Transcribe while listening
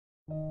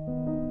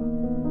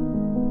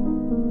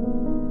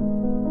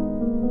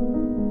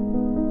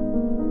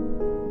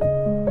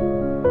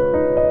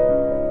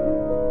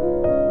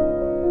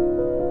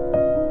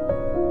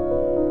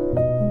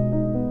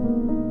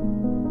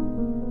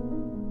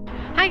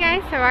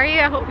guys, how are you?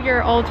 I hope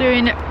you're all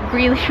doing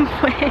really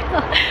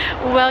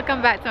well.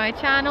 Welcome back to my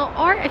channel,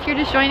 or if you're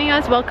just joining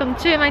us, welcome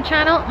to my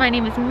channel. My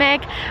name is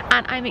Meg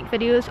and I make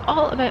videos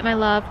all about my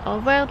love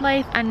of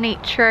wildlife and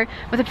nature,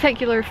 with a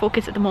particular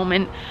focus at the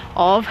moment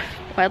of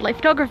wildlife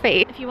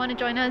photography. If you want to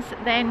join us,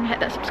 then hit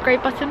that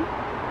subscribe button.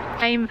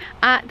 I'm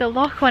at the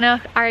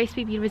Lochwinnoch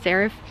RSPB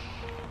reserve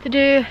to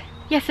do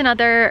yes,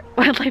 another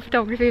wildlife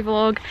photography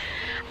vlog.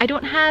 I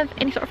don't have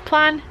any sort of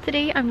plan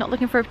today. I'm not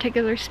looking for a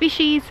particular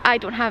species. I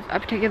don't have a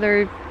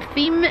particular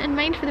theme in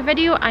mind for the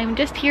video. I'm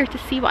just here to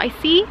see what I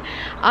see,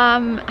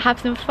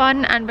 have some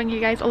fun and bring you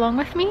guys along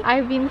with me.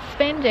 I've been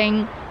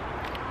spending,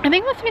 I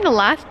think it's been the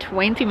last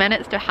 20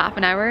 minutes to half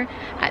an hour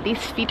at these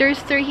feeders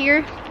through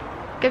here.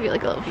 I'll give you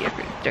like a little view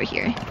through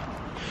here,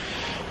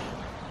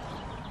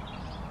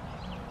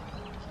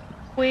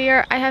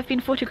 where I have been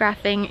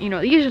photographing, you know,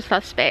 the usual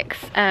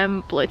suspects,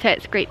 blue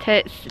tits, great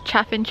tits,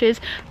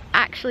 chaffinches.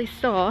 Actually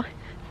saw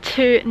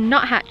 2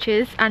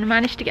 nuthatches and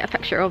managed to get a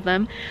picture of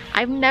them.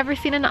 I've never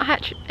seen a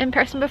nuthatch in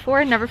person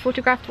before, never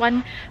photographed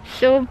one,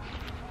 so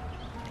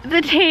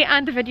the day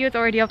and the video is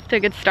already off to a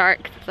good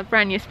start because it's a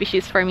brand new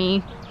species for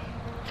me,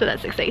 so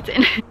that's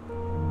exciting.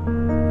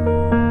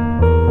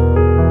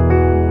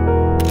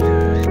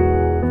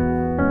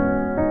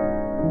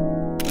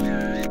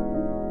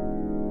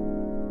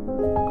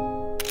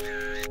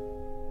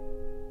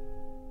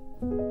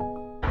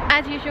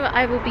 As usual,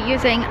 I will be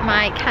using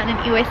my Canon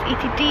EOS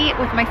 80D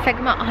with my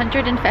Sigma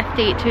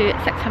 150 to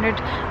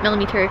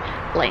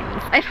 600mm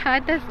lens. I've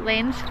had this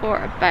lens for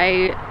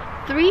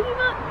about 3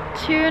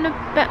 months, 2 and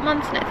a bit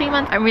months, now 3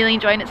 months. I'm really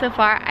enjoying it so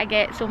far. I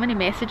get so many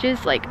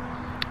messages like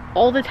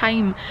all the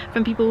time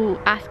from people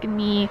asking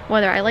me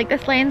whether I like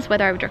this lens,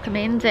 whether I would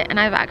recommend it, and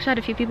I've actually had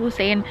a few people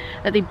saying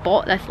that they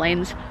bought this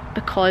lens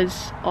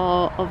because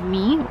of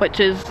me, which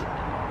is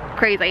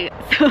crazy.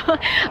 So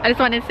I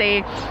just want to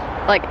say,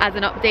 like, as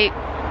an update,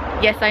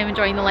 yes, I'm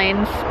enjoying the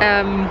lens,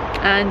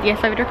 and yes,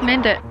 I would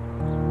recommend it.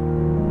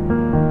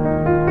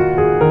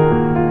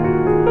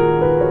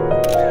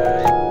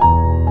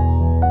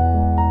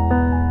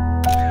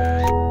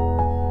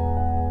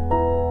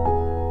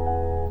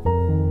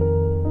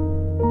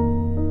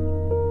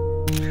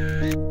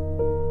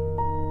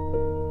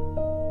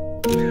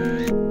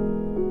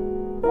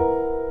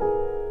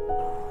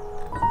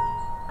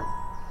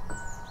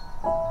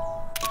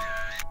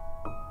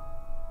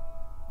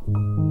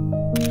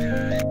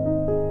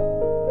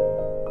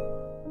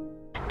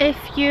 If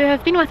you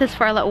have been with us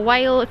for a little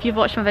while, if you've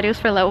watched my videos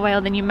for a little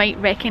while, then you might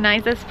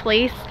recognise this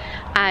place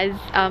as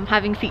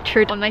having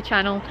featured on my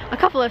channel a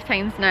couple of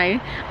times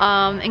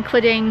now,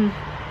 including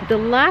the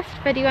last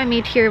video I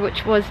made here,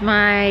 which was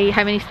my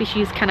how many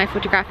species can I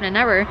photograph in an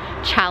hour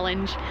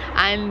challenge,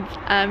 and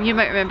you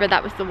might remember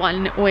that was the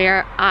one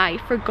where I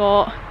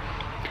forgot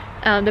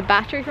the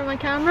battery for my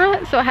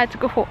camera, so I had to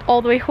go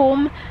all the way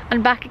home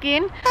and back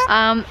again.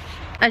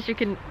 As you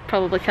can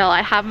probably tell,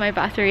 I have my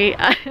battery,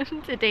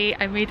 and today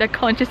I made a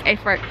conscious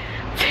effort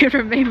to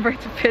remember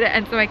to put it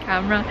into my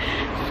camera,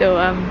 so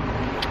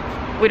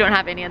we don't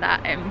have any of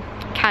that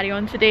carry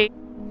on today.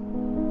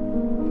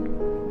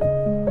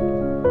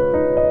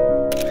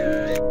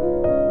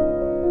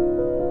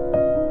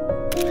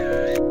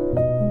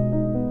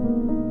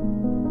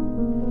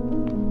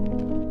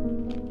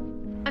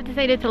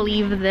 Decided to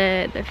leave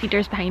the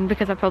feeders behind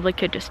because I probably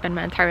could just spend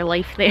my entire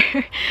life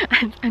there.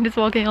 And I'm just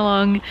walking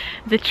along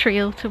the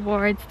trail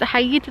towards the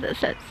hide that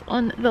sits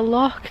on the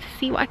loch to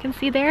see what I can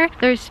see there.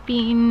 There's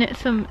been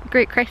some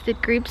great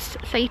crested grebes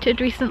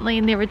sighted recently,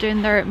 and they were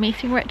doing their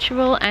mating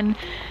ritual, and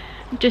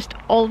just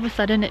all of a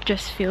sudden it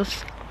just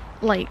feels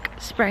like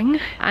spring,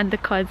 and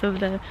because of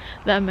the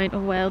amount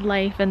of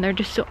wildlife, and they're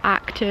just so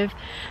active,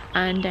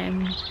 and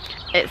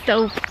it's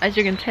still, as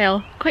you can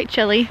tell, quite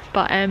chilly,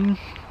 but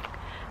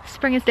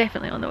spring is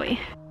definitely on the way.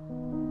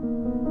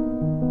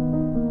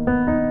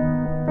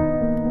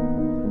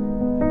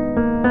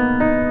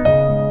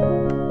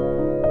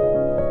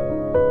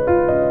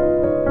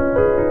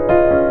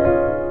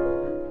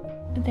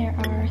 There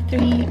are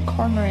 3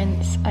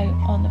 cormorants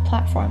out on the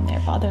platform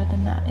there, but other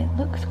than that it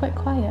looks quite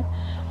quiet,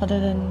 other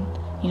than,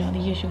 you know, the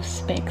usual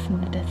specks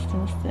in the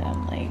distance that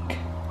I'm like,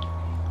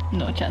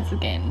 no chance of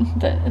getting,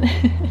 but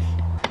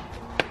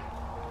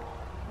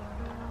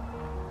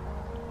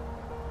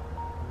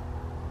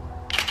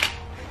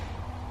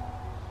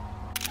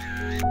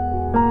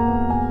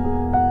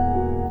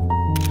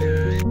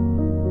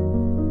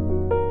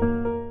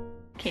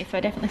so I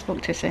definitely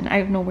spoke too soon.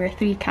 Out of nowhere,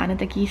 3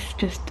 Canada geese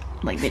just,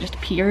 like, they just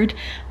appeared,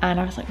 and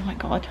I was like, oh my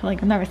god,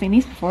 like, I've never seen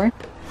these before.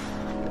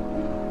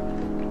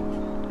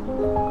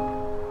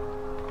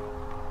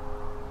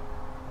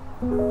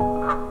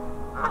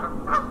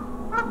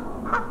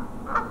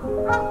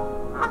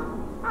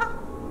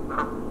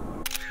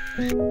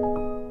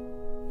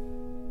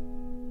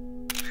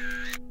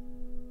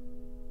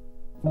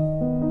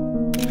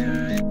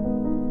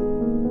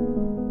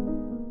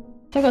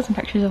 So I got some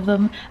pictures of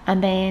them,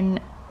 and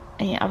then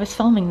I was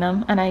filming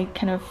them, and I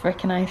kind of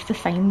recognised the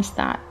signs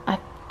that I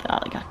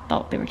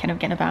thought they were kind of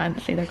getting a ban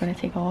to say they're going to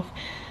take off.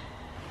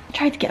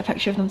 tried to get a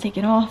picture of them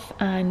taken off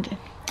and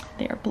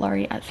they are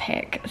blurry as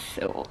heck,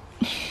 so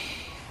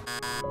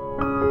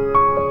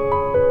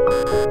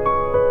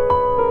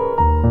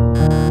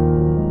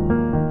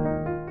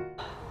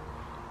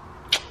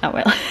oh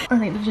well. I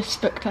think they've just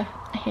spooked a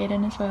head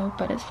in as well,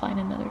 but it's flying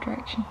in the other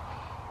direction.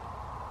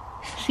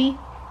 See,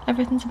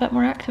 everything's a bit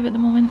more active at the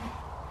moment.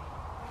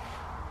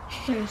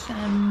 There's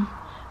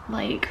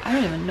like, I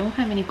don't even know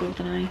how many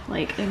goldeneye,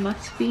 like there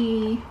must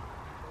be,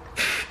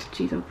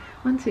 jeez,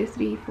 1, 2,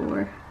 3,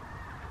 4,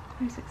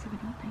 5, 6, 7,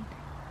 8, 9,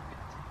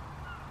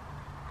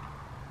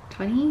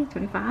 10,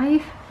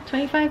 20,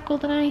 25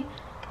 goldeneye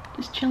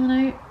just chilling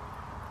out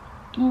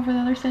over the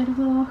other side of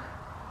the loch.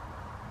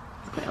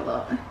 It's quite a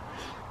lot.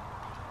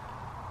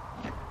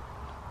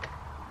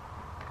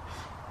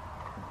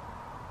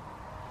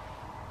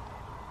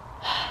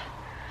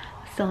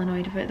 Still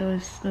annoyed about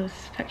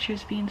those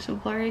pictures being so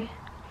blurry.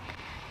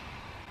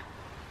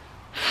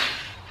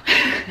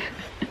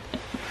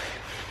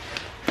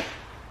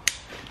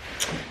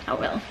 Oh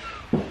well.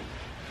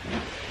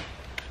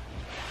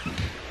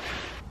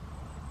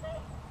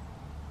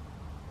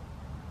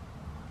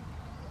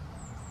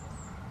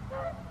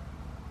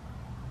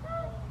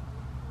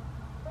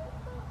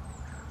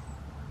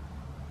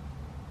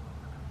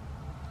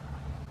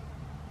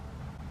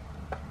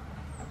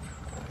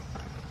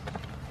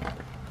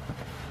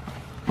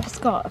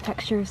 Got a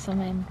picture of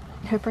some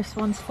hooper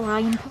swans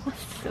flying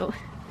past, so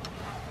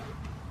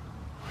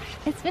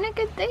it's been a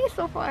good day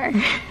so far.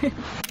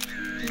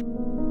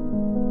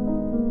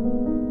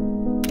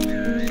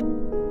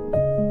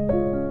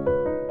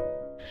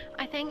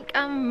 I think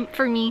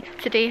for me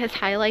today has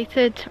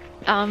highlighted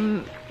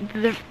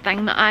the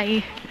thing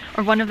that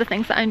one of the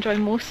things that I enjoy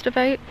most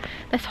about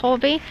this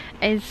hobby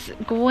is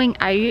going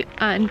out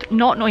and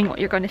not knowing what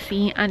you're going to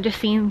see and just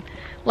seeing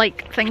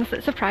like things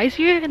that surprise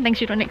you and things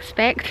you don't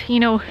expect. You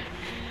know,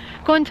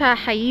 going to a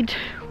hide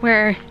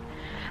where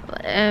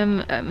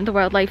the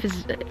wildlife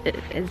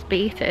is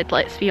baited,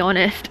 let's be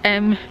honest.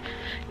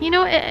 You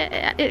know,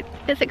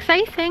 it's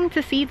exciting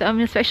to see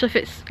them, especially if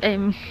it's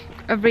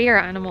a rare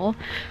animal.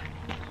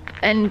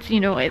 And you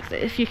know,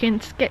 if you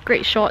can get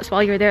great shots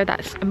while you're there,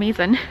 that's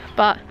amazing.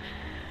 But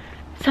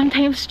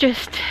sometimes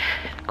just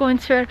going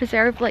to a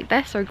preserve like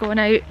this or going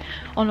out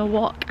on a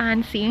walk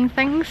and seeing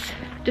things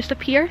just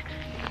appear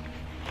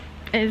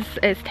is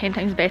 10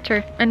 times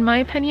better in my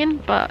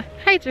opinion. But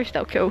hides are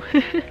still cool.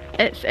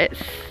 It's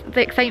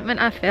the excitement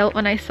I felt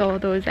when I saw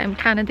those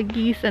Canada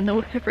geese and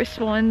the hooper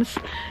swans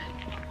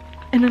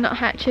in the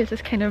nuthatches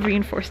has kind of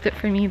reinforced it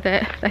for me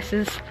that this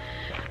is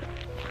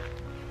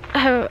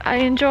how I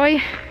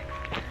enjoy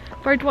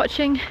bird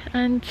watching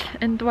and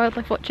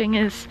wildlife watching,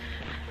 is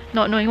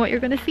not knowing what you're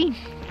going to see.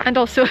 And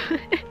also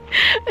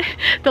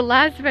the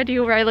last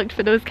video where I looked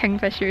for those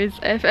kingfishers,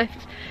 if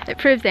it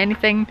proves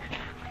anything,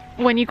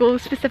 when you go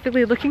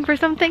specifically looking for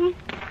something,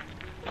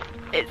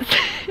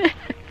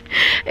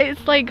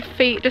 it's like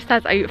fate just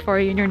has out for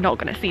you and you're not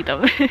going to see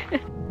them.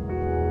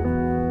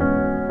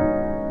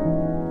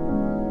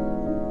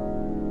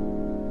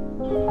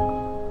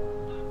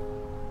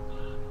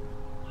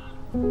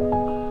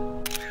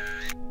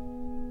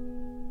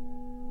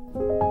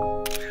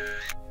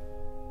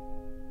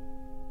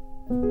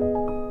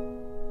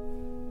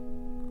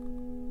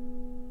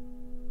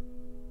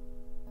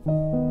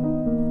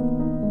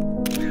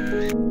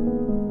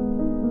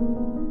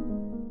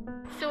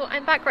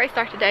 Back where I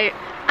started out,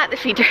 at the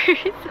feeders,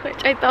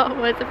 which I thought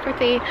was a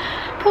pretty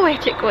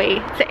poetic way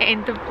to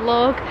end the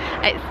vlog.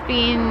 It's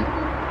been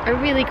a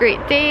really great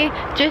day,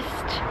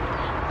 just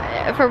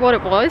for what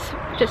it was,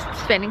 just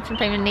spending some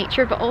time in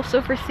nature, but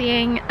also for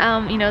seeing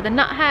you know, the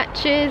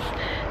nuthatches,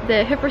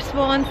 the hooper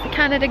swans, the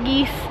Canada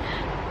geese,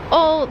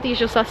 all the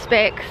usual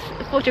suspects,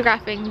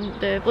 photographing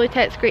the blue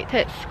tits, great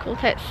tits, cool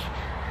tits.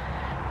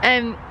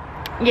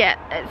 Yeah,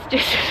 it's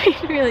just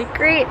been really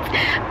great.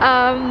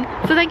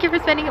 So thank you for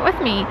spending it with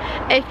me.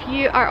 If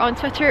you are on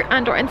Twitter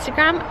and or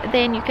Instagram,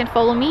 then you can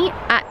follow me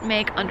at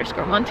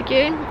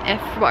Meg_Montague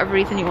if for whatever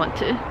reason you want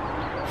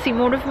to see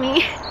more of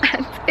me.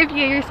 And if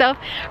you yourself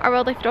are a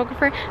wildlife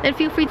photographer, then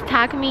feel free to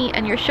tag me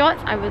in your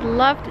shots. I would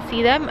love to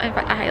see them. In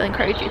fact, I highly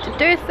encourage you to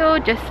do so,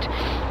 just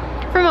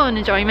for my own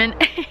enjoyment.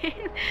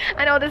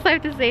 And all this I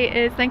have to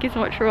say is thank you so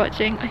much for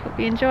watching. I hope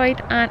you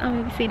enjoyed, and I'll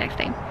maybe see you next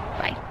time.